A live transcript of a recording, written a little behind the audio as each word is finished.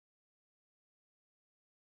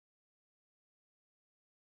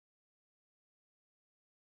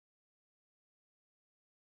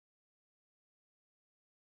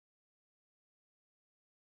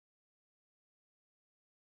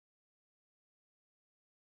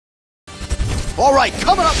All right,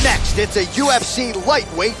 coming up next, it's a UFC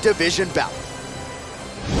lightweight division bout.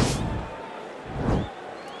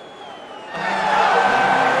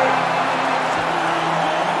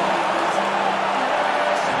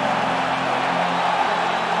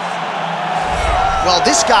 Well,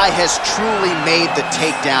 this guy has truly made the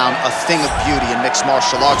takedown a thing of beauty in mixed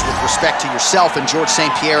martial arts. With respect to yourself and George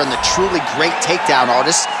St. Pierre and the truly great takedown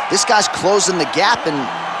artists, this guy's closing the gap and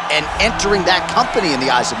entering that company in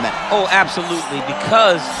the eyes of many. Oh, absolutely,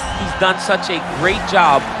 because he's done such a great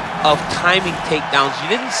job of timing takedowns.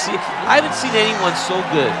 I haven't seen anyone so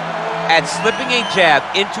good at slipping a jab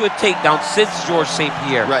into a takedown since George St.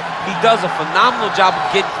 Pierre. Right. He does a phenomenal job of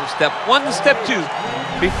getting from step 1 to step 2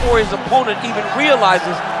 before his opponent even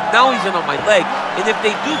realizes, now he's in on my leg. And if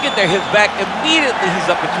they do get their hips back, immediately he's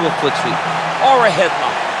up into a foot sweep or a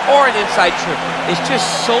headlock or an inside trip. It's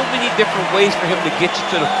just so many different ways for him to get you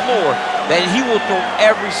to the floor that he will throw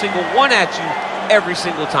every single one at you every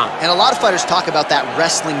single time. And a lot of fighters talk about that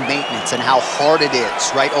wrestling maintenance and how hard it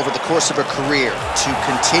is, right, over the course of a career to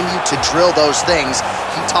continue to drill those things.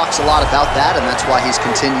 He talks a lot about that, and that's why he's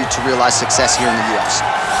continued to realize success here in the UFC.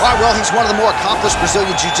 All right, well, he's one of the more accomplished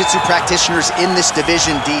Brazilian Jiu-Jitsu practitioners in this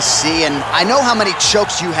division, DC, and I know how many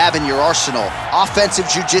chokes you have in your arsenal. Offensive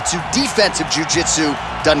Jiu-Jitsu, defensive Jiu-Jitsu,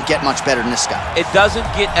 doesn't get much better than this guy. It doesn't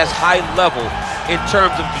get as high level in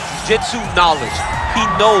terms of Jiu-Jitsu knowledge. He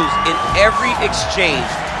knows in every exchange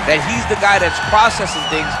that he's the guy that's processing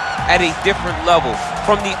things at a different level.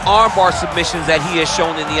 From the armbar submissions that he has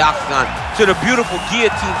shown in the octagon to the beautiful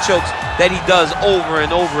guillotine chokes that he does over and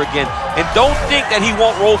over again. And don't think that he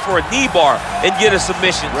won't roll for a knee bar and get a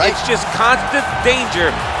submission. Right. It's just constant danger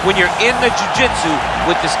when you're in the jiu-jitsu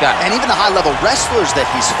with this guy. And even the high-level wrestlers that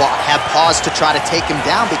he's fought have paused to try to take him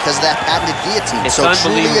down because of that patented guillotine. It's so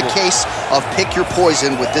truly a case of pick your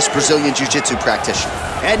poison with this Brazilian Jiu-Jitsu practitioner.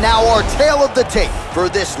 And now our tale of the tape for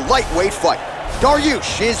this lightweight fight.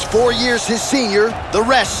 Dariush is 4 years his senior. The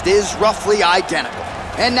rest is roughly identical.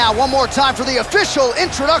 And now one more time for the official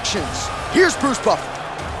introductions. Here's Bruce Buffer.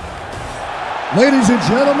 Ladies and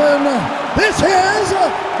gentlemen, this is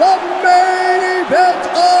the main event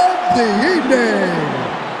of the evening.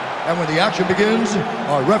 And when the action begins,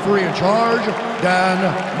 our referee in charge, Dan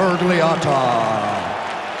Mergliata.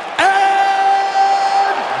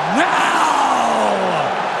 And now,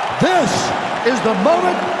 this is the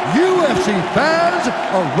moment UFC fans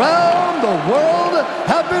around the world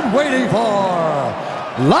have been waiting for.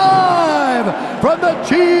 Live from the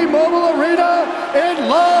T-Mobile Arena in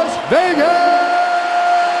Las Vegas,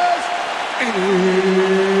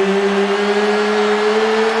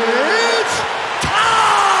 it's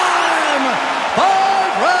time!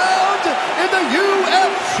 5 rounds in the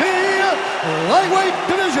UFC lightweight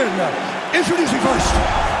division. Introducing first,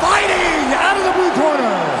 fighting out of the blue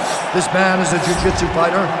corner. This man is a jiu-jitsu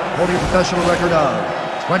fighter holding a professional record of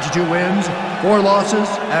 22 wins, 4 losses,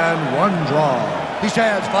 and 1 draw. He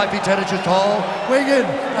stands 5 feet 10 inches tall, weighing in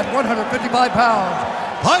at 155 pounds.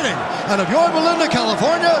 Fighting out of Yorba Linda,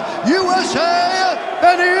 California, USA,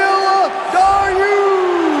 Beneil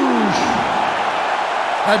Dariush.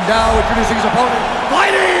 And now introducing his opponent,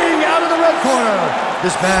 fighting out of the red corner.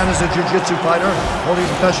 This man is a jiu-jitsu fighter holding a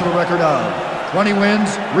professional record of 20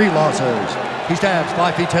 wins, 3 losses. He stands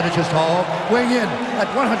 5 feet 10 inches tall, weighing in at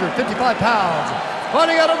 155 pounds.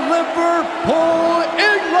 Fighting out of Liverpool,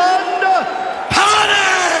 England,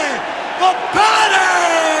 Paddy! The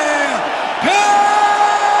Paddy! Pimblett!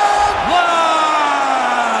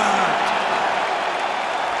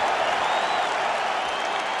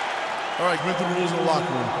 All right, commit to the rules in the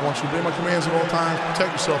locker room. I want you to obey my commands at all times,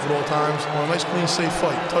 protect yourself at all times. I want a nice, clean, safe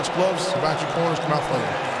fight. Touch gloves, back your corners, come out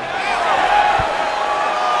fighting.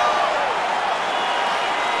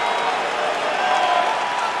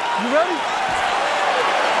 You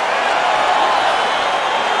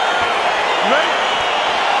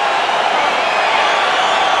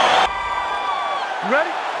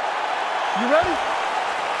ready? You ready?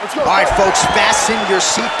 Let's go. All right, folks, fasten your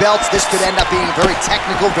seatbelts. This could end up being a very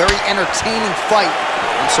technical, very entertaining fight.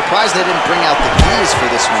 I'm surprised they didn't bring out the keys for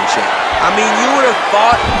this one, Shane. I mean, you would have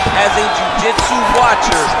thought as a jiu-jitsu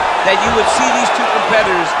watcher that you would see these two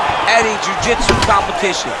competitors at a jiu-jitsu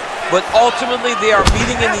competition. But ultimately, they are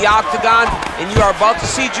meeting in the octagon, and you are about to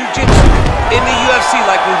see jiu-jitsu in the UFC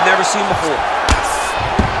like we've never seen before.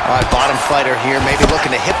 All right, bottom fighter here, maybe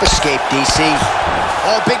looking to hip escape, DC.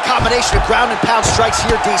 Oh, big combination of ground and pound strikes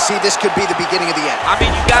here, DC. This could be the beginning of the end. I mean,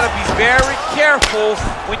 you got to be very careful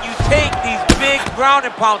when you take these big ground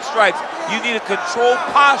and pound strikes. You need a controlled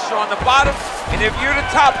posture on the bottom, and if you're the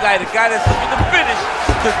top guy, the guy that's looking to finish,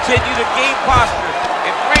 continue to gain posture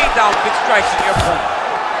and rain down big strikes in your opponent.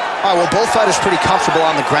 All right, well, both fighters pretty comfortable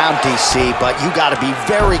on the ground, DC, but you got to be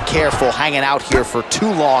very careful hanging out here for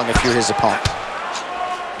too long if you're his opponent.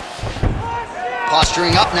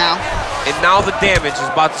 Posturing up now. And now the damage is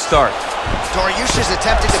about to start. Dariush is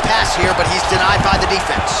attempting to pass here, but he's denied by the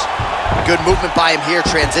defense. Good movement by him here,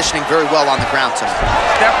 transitioning very well on the ground tonight.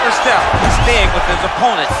 Step for step, he's staying with his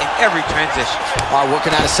opponent in every transition. All right,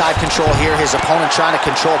 working out of side control here. His opponent trying to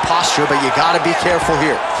control posture, but you got to be careful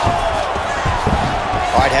here.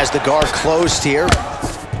 All right, has the guard closed here.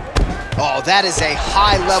 Oh, that is a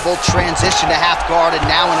high-level transition to half guard, and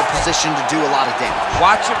now in a position to do a lot of damage.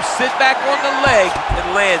 Watch him sit back on the leg and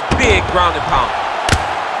land big ground and pound.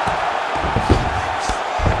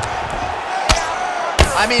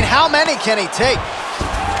 I mean, how many can he take?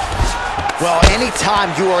 Well,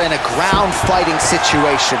 anytime you are in a ground fighting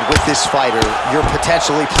situation with this fighter, you're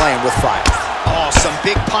potentially playing with fire. Oh, some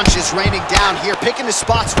big punches raining down here, picking his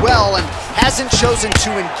spots well, and hasn't chosen to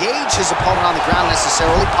engage his opponent on the ground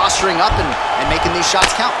necessarily, posturing up and making these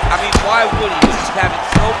shots count. I mean, why would he? He's having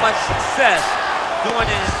so much success doing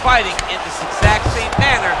it in fighting in this exact same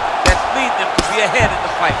manner that's leading him to be ahead in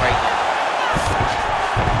the fight right now.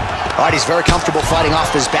 All right, he's very comfortable fighting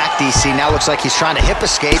off his back, DC. Now looks like he's trying to hip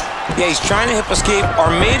escape. Yeah, he's trying to hip escape or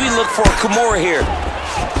maybe look for a Kamaru here.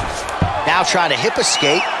 Now trying to hip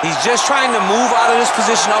escape. He's just trying to move out of this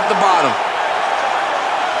position off the bottom.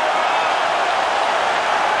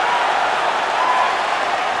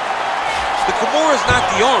 The Kamaru is not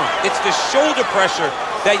the arm. It's the shoulder pressure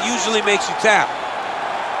that usually makes you tap.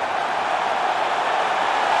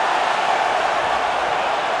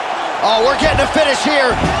 Oh, we're getting a finish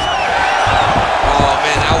here. Oh,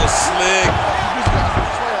 man, that was slick.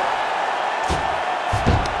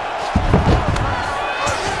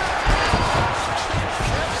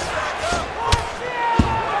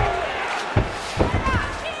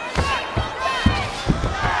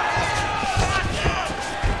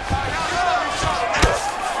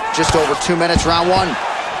 Just over 2 minutes, round one.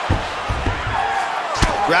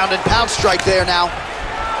 Ground and pound strike there now.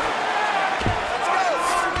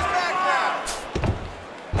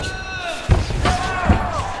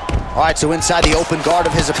 All right, so inside the open guard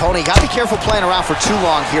of his opponent. You gotta be careful playing around for too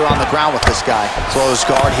long here on the ground with this guy. Closed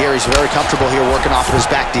guard here. He's very comfortable here working off of his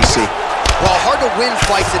back, DC. Well, hard to win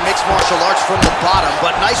fights in mixed martial arts from the bottom,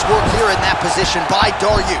 but nice work here in that position by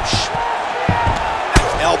Dariush.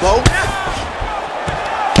 Elbow.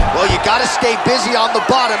 Well, you gotta stay busy on the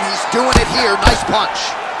bottom. He's doing it here. Nice punch.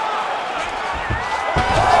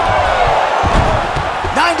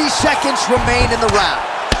 90 seconds remain in the round.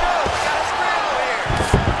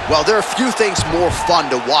 Well, there are a few things more fun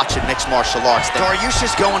to watch in mixed martial arts. Dariush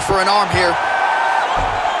is going for an arm here.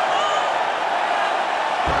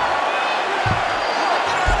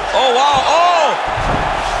 Oh, wow, oh!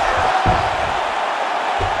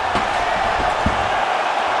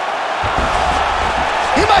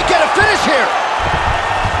 He might get a finish here.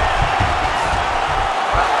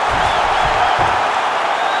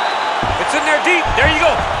 It's in there deep. There you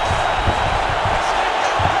go.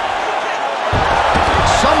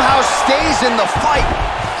 Somehow stays in the fight.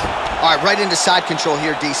 All right, right into side control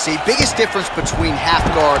here, DC. Biggest difference between half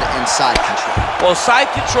guard and side control? Well, side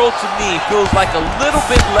control to me feels like a little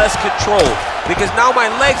bit less control because now my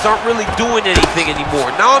legs aren't really doing anything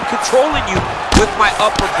anymore. Now I'm controlling you with my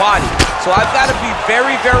upper body. So I've got to be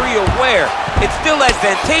very, very aware. It's still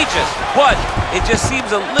advantageous, but it just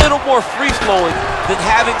seems a little more free-flowing than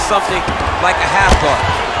having something like a half guard.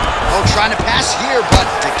 Oh, trying to pass here, but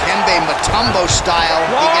Dikembe Mutombo style,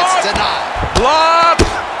 he gets denied. Block!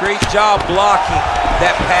 Great job blocking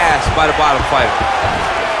that pass by the bottom fighter.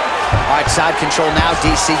 All right, side control now,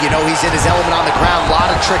 DC. You know he's in his element on the ground. A lot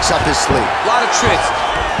of tricks up his sleeve. A lot of tricks.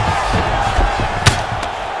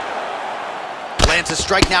 Lands a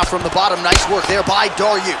strike now from the bottom. Nice work there by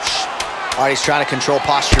Dariush. All right, he's trying to control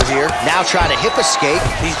posture here. Now trying to hip escape.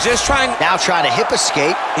 He's just trying. Now trying to hip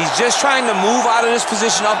escape. He's just trying to move out of this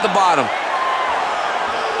position off the bottom.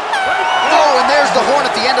 Oh, and there's the horn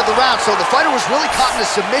at the end of the round. So the fighter was really caught in a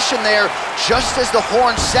submission there just as the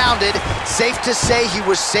horn sounded. Safe to say he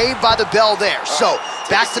was saved by the bell there. So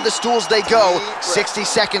back to the stools they go. 60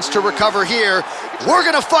 seconds to recover here. We're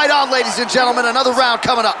going to fight on, ladies and gentlemen. Another round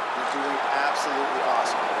coming up. Absolutely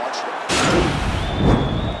awesome. I want you to...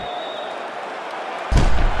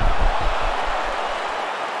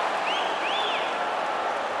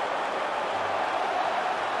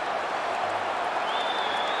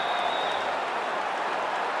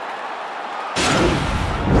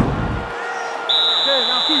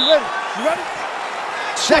 You ready?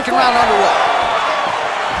 Second round underway.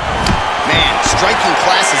 Man, striking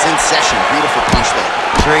class is in session. Beautiful punch there.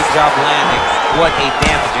 Great job landing. What a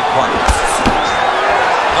damaging punch.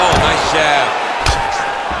 Oh, nice jab.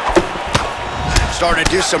 Starting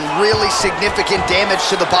to do some really significant damage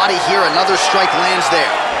to the body here. Another strike lands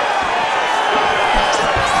there.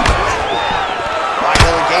 All right,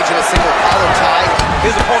 he'll engage in a single collar tie.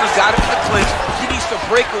 His opponent's got him in the clinch. He needs to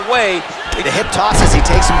break away. The hip toss as he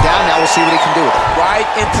takes him down. Now we'll see what he can do with it. Right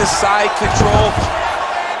into side control.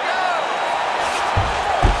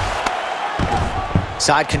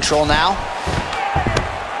 Side control now.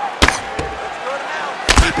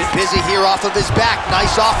 Keep it busy here off of his back.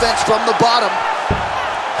 Nice offense from the bottom.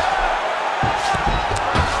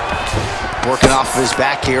 Working off of his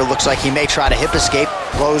back here. Looks like he may try to hip escape.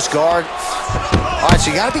 Close guard. All right, so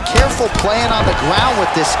you got to be careful playing on the ground with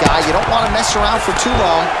this guy. You don't want to mess around for too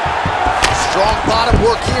long. Strong bottom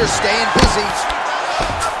work here, staying busy.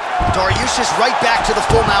 Dariush is right back to the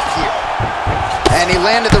full mount here. And he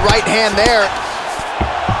landed the right hand there.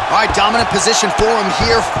 All right, dominant position for him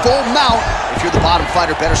here, full mount. If you're the bottom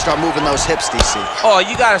fighter, better start moving those hips, DC. Oh,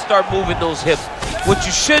 you got to start moving those hips. What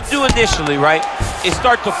you should do initially, right, is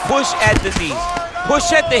start to push at the knees.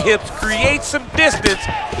 Push at the hips, create some distance,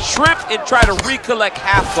 shrimp, and try to recollect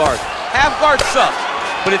half guard. Half guard sucks,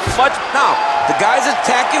 but it's much... Now, the guy's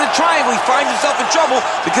attacking the triangle. He finds himself in trouble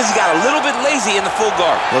because he got a little bit lazy in the full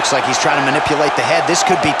guard. Looks like he's trying to manipulate the head. This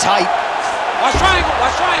could be tight. Watch triangle,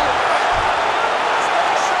 watch triangle.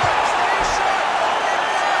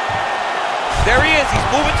 There he is, he's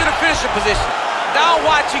moving to the finishing position. Now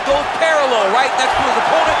watch, he goes parallel right next to his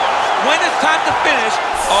opponent. When it's time to finish,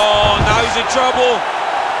 oh, now he's in trouble.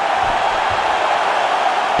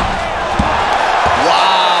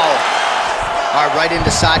 Wow. All right, right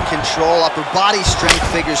into side control. Upper body strength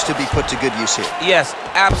figures to be put to good use here. Yes,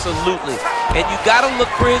 absolutely. And you got to look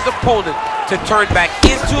for his opponent to turn back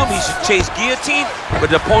into him. He should chase guillotine, but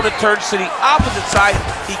the opponent turns to the opposite side.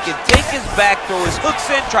 He can take his back, throw his hooks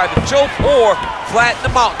in, try to choke, or flatten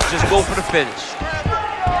him out and just go for the finish.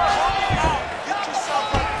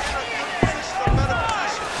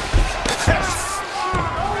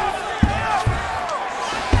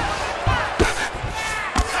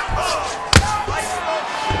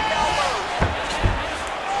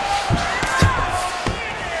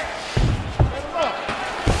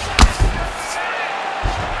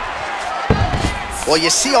 Well, you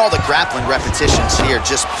see all the grappling repetitions here.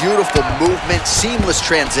 Just beautiful movement, seamless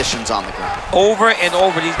transitions on the ground. Over and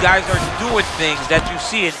over, these guys are doing things that you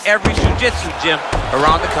see in every jiu-jitsu gym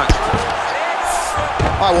around the country.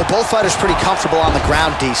 All right, well, both fighters pretty comfortable on the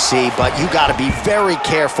ground, DC, but you got to be very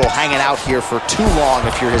careful hanging out here for too long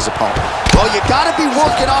if you're his opponent. Well, you got to be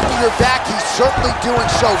working off of your back. He's certainly doing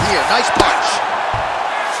so here. Nice punch.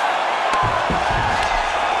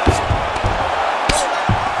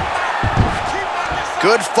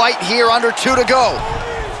 Good fight here, under 2 to go.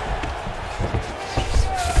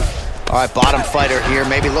 All right, bottom fighter here,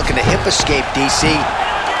 maybe looking to hip escape, DC.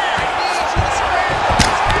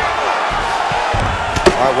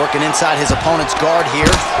 All right, working inside his opponent's guard here.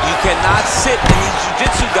 You cannot sit in these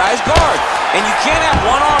jiu-jitsu guys' guard. And you can't have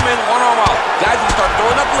one arm in, one arm out. Guys will start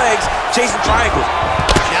throwing up legs, chasing triangles.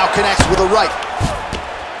 Now connects with a right.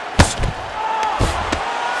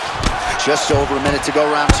 Just over a minute to go,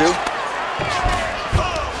 round 2.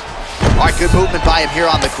 All right, good movement by him here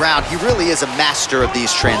on the ground. He really is a master of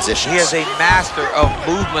these transitions. He is a master of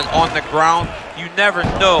movement on the ground. You never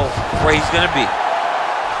know where he's going to be.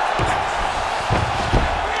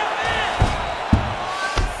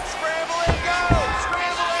 Scramble and go!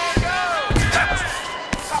 Scramble and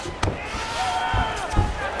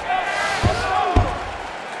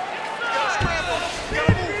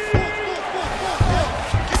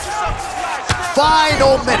go!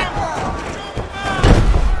 Final minute.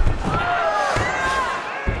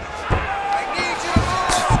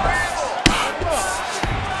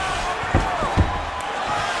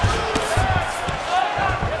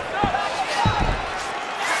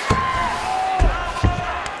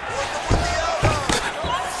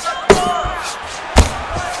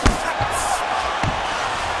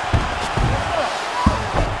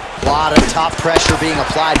 A lot of top pressure being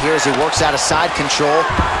applied here as he works out of side control.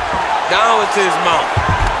 Down into his mount.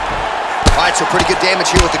 All right, so pretty good damage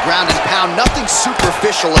here with the ground and pound. Nothing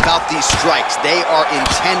superficial about these strikes. They are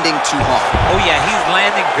intending to harm. Oh yeah, he's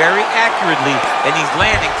landing very accurately, and he's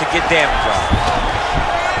landing to get damage on.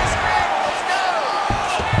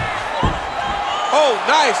 Oh,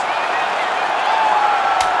 nice.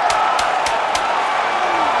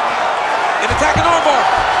 An attacking armbar.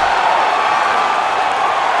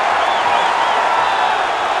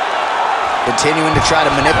 Continuing to try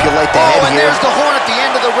to manipulate the head and here. There's the horn at the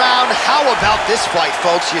end of the round. How about this fight,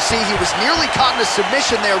 folks? You see, he was nearly caught in a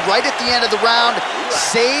submission there right at the end of the round.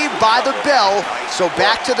 Saved by the bell. So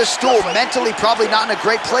back to the stool. Mentally probably not in a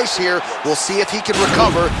great place here. We'll see if he can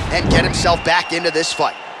recover and get himself back into this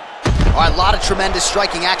fight. All right, a lot of tremendous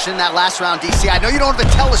striking action in that last round, DC. I know you don't have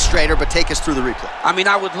a telestrator, but take us through the replay. I mean,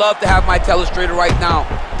 I would love to have my telestrator right now.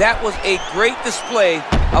 That was a great display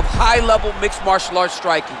of high-level mixed martial arts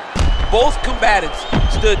striking. Both combatants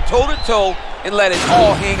stood toe-to-toe and let it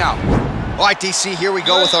all hang out. All right, DC, here we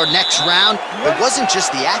go with our next round. It wasn't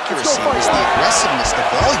just the accuracy, it was the aggressiveness, the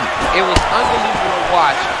volume. It was unbelievable to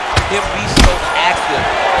watch him be so active.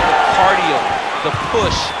 The cardio, the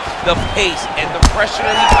push, the pace, and the pressure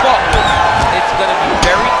that he fought with. It's going to be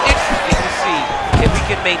very interesting to see if he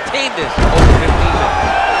can maintain this over 15 minutes.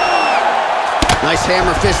 Nice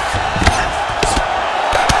hammer fist.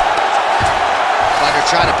 Fighter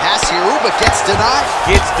trying to pass here, but gets denied.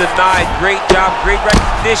 Gets denied. Great job, great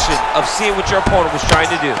recognition of seeing what your opponent was trying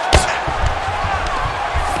to do.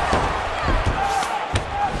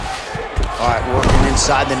 All right, working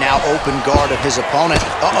inside the now open guard of his opponent.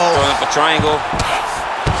 Uh-oh. Throwing up a triangle.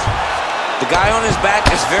 The guy on his back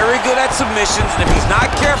is very good at submissions, and if he's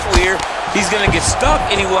not careful here, he's going to get stuck,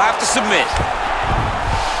 and he will have to submit.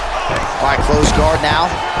 All right, closed guard now.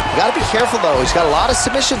 You got to be careful, though. He's got a lot of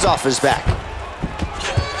submissions off his back.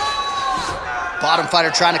 Bottom fighter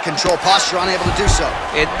trying to control posture, unable to do so.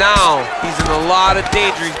 And now he's in a lot of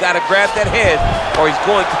danger. He's got to grab that head, or he's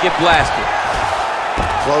going to get blasted.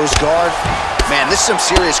 Closed guard. Man, this is some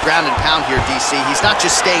serious ground and pound here, DC. He's not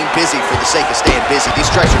just staying busy for the sake of staying busy. These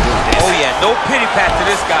strikes are doing damage. Oh, yeah, no pity pat to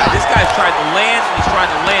this guy. This guy's trying to land, and he's trying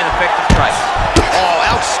to land effective strikes. Oh,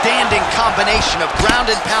 outstanding combination of ground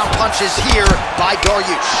and pound punches here by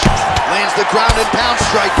Dariush. Lands the ground and pound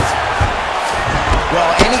strike. Well,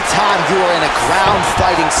 anytime you are in a ground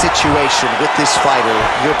fighting situation with this fighter,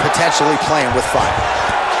 you're potentially playing with fire.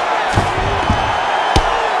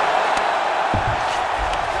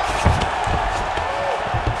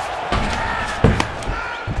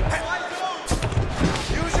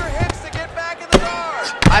 Use your hips to get back in the guard.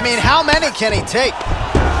 I mean, how many can he take?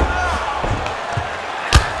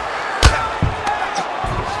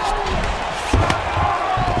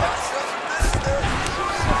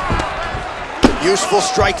 Useful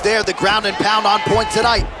strike there, the ground and pound on point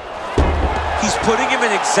tonight. He's putting him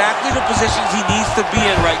in exactly the positions he needs to be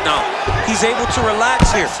in right now. He's able to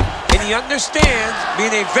relax here, and he understands,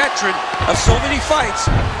 being a veteran of so many fights,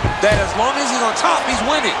 that as long as he's on top, he's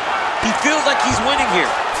winning. He feels like he's winning here.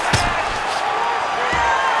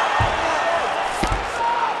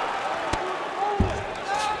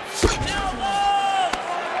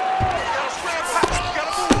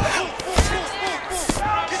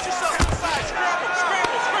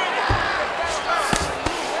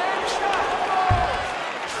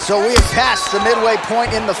 So we have passed the midway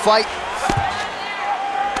point in the fight.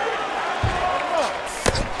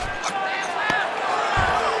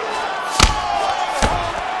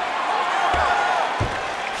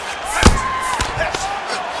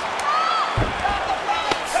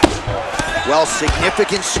 Well,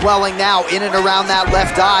 significant swelling now in and around that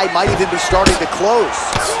left eye. Might even be starting to close.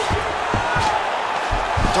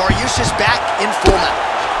 Dariush is back in full now.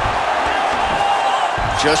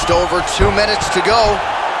 Just over 2 minutes to go.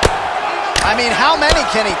 I mean, how many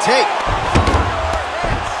can he take?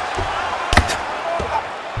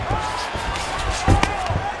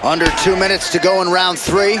 Under 2 minutes to go in round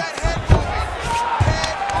 3.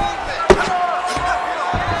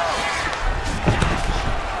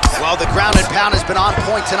 Well, the ground and pound has been on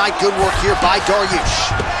point tonight. Good work here by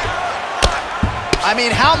Dariush. I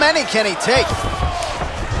mean, how many can he take?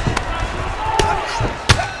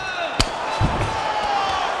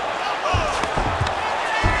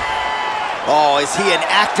 Oh, is he an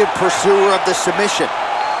active pursuer of the submission?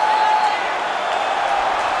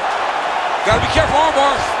 Gotta be careful,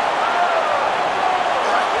 armbar.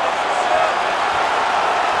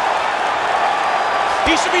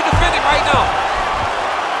 He should be defending right now.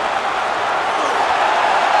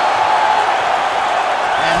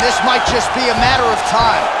 And this might just be a matter of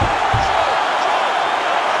time.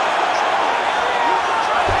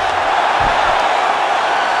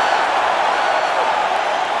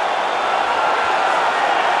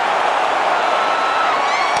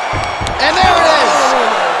 And there it is!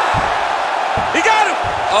 He got him!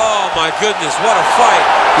 Oh, my goodness, what a fight.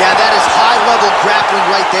 Yeah, that is high-level grappling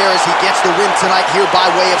right there as he gets the win tonight here by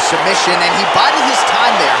way of submission, and he bided his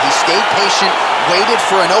time there. He stayed patient, waited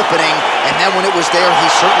for an opening, and then when it was there, he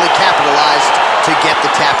certainly capitalized to get the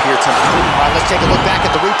tap here tonight. All right, let's take a look back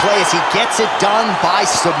at the replay as he gets it done by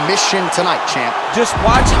submission tonight, champ. Just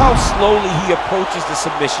watch how slowly he approaches the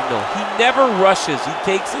submission, though. He never rushes. He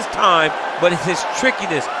takes his time, but it's his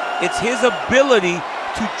trickiness. It's his ability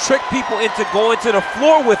to trick people into going to the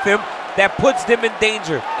floor with him that puts them in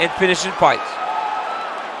danger and finishing fights.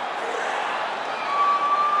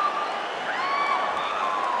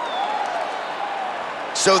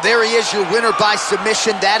 So there he is, your winner by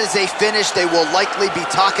submission. That is a finish they will likely be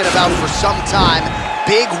talking about for some time.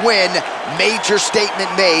 Big win, major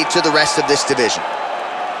statement made to the rest of this division.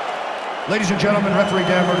 Ladies and gentlemen, referee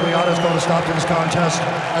Dan Merced is going to stop this contest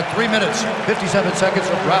at 3 minutes, 57 seconds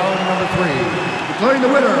of round number 3. Declaring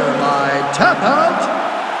the winner by tap out,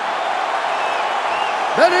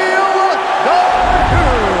 Beneil.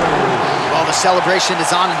 Well, the celebration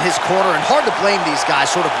is on in his corner, and hard to blame these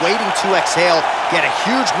guys, sort of waiting to exhale, get a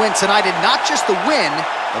huge win tonight, and not just the win,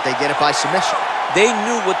 but they get it by submission. They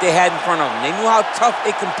knew what they had in front of them. They knew how tough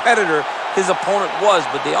a competitor his opponent was,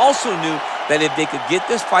 but they also knew that if they could get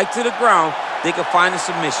this fight to the ground, they could find a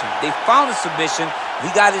submission. They found a submission.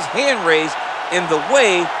 He got his hand raised in the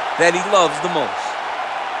way that he loves the most.